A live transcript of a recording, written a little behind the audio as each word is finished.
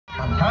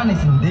Ghana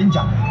is in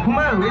danger.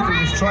 Human race will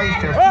destroy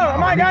itself. Oh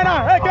my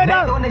Ghana! Hey, get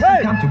down! All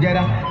nations come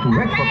together to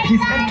work for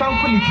peace and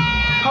tranquility.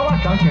 Power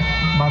junkers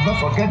must not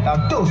forget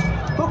that those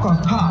who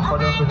conspire for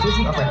the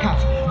reputation of a cat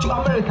to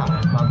America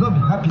must not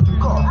be happy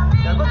because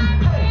they are going to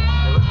pay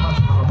the rich man's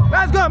government.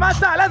 Let's go,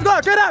 master! Let's go!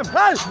 Get him!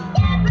 Hey!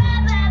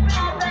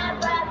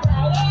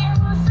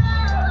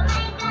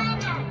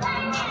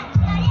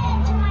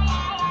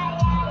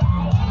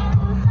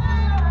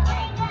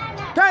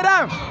 Get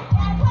him!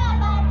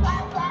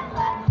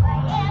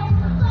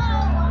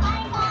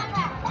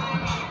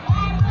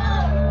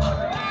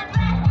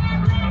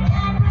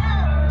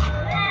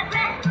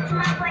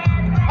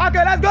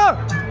 Okay, let's go!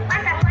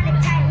 Once upon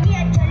a time, we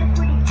are trying to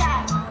put it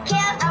down. Kill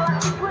our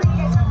people,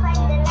 they suffer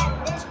in the land.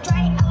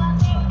 Destroy our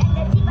faith and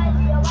deceive us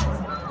with your words.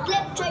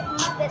 Slave trade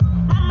masters.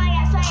 Mama,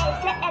 I saw you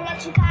say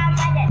electrical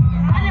gadgets.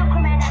 I'm a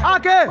criminal.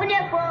 Okay! We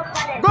are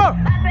forefathers. Go!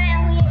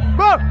 We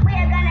Go!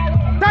 are gonna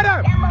get Get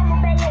him!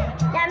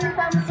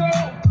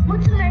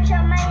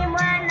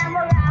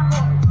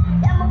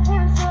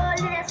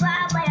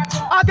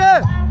 Okay!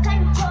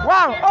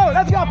 Wow! Oh,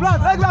 let's go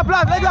applause! Let's go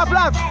applause! Let's go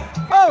applause!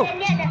 Oh!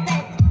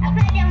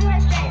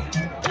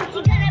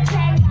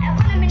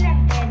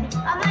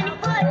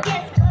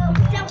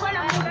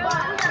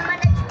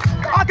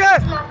 Okay!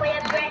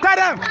 Get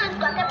him!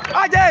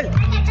 Okay!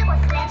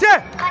 Che!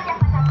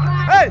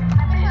 Hey!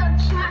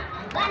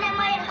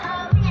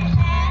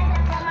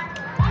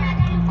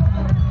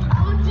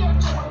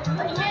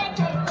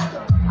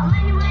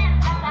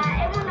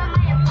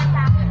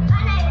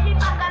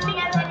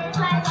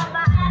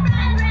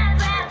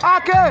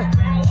 Okay!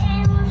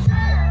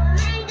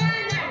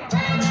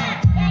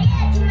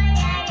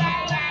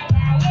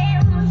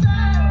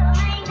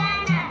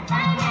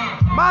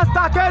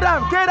 Master, get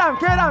him! Get him!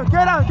 Get him!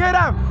 Get him! Get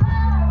him!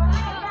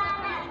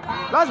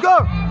 Let's go!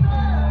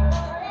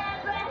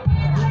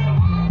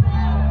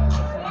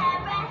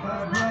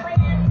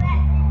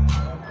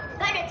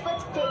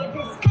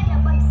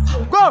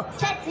 Go!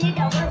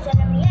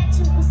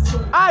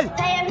 Aye!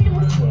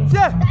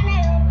 Yeah!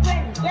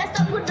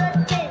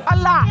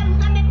 Allah!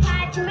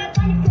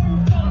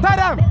 Tell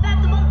them!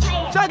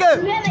 Check it!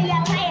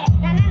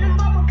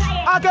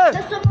 Okay!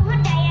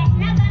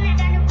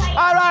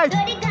 Alright!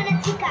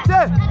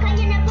 Yeah!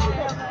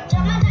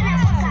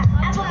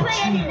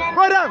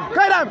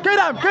 Get him! Get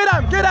him! Get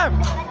him! Get him!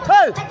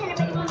 Hey!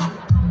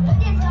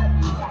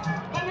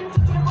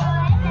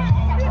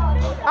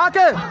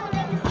 Okay!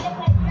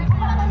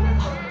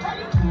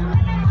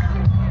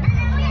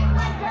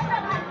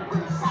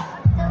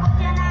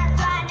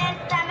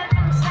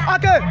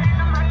 Okay!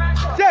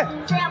 Yeah!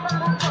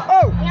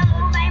 Oh!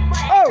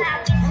 Oh!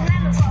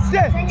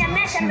 Yeah!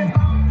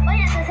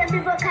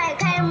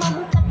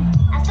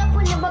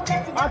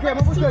 Okay,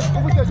 move stage,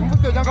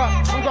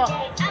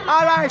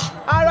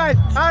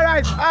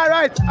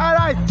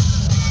 Alright!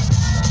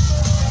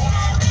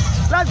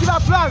 Let's give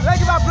applause! Let's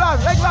give applause!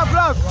 Let's give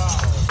applause!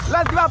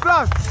 Let's give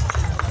applause!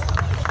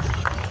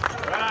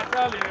 Well, I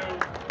tell you,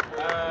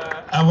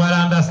 well, I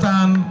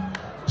understand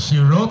she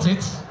wrote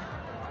it,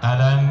 and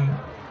then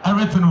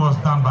everything was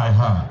done by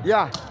her.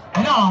 Yeah.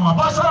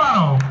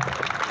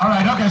 All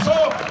right, okay, so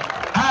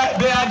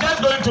they are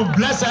just going to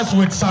bless us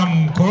with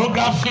some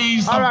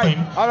choreography, something,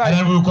 all right. And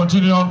then we'll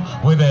continue on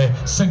with the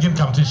singing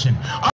competition.